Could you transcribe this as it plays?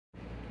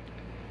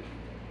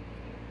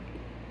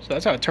So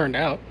that's how it turned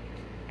out.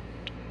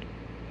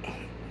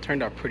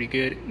 Turned out pretty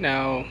good.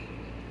 Now,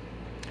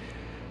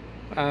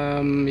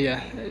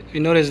 yeah, you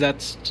notice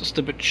that's just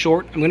a bit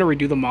short. I'm gonna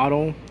redo the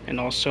model, and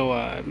also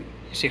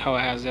you see how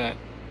it has that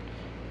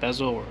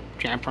bezel or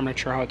jam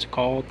furniture, how it's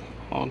called.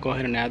 I'll go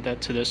ahead and add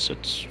that to this. So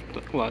it's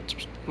a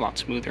lot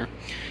smoother.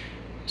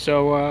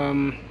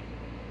 So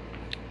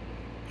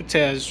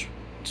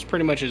it's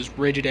pretty much as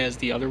rigid as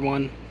the other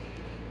one.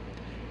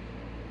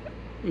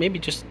 Maybe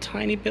just a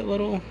tiny bit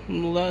little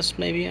less,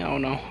 maybe. I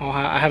don't know.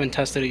 I haven't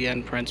tested it yet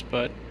in prints,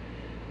 but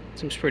it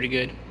seems pretty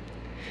good.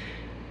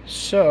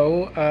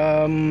 So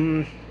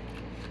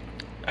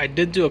I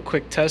did do a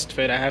quick test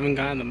fit. I haven't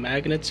gotten the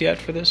magnets yet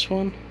for this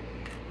one,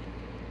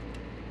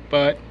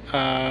 but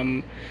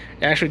it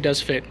actually does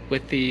fit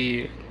with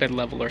the bed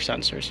leveler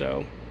sensor.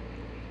 So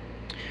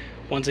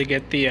once I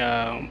get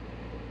the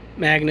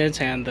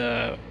magnets and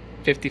the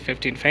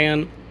 50-15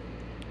 fan,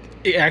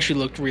 it actually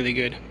looked really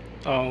good.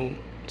 I'll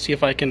see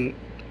if I can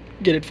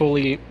get it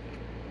fully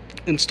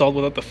installed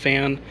without the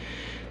fan,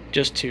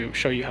 just to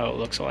show you how it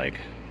looks like.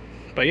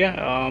 But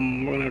yeah,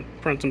 we're gonna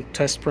print some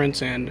test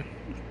prints, and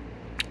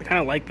I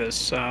kind of like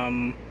this.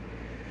 I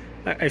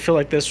feel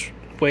like this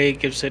way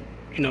gives it,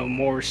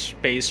 more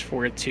space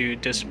for it to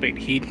dissipate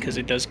heat, because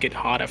it does get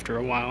hot after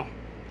a while.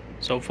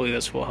 So hopefully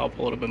this will help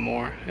a little bit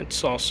more.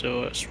 It's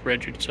also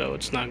rigid, so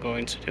it's not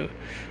going to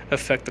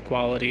affect the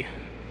quality.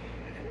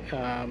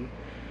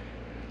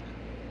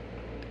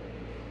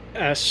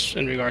 As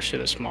in regards to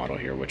this model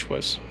here, which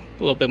was a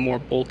little bit more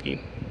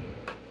bulky.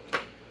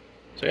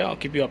 So yeah, I'll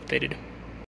keep you updated.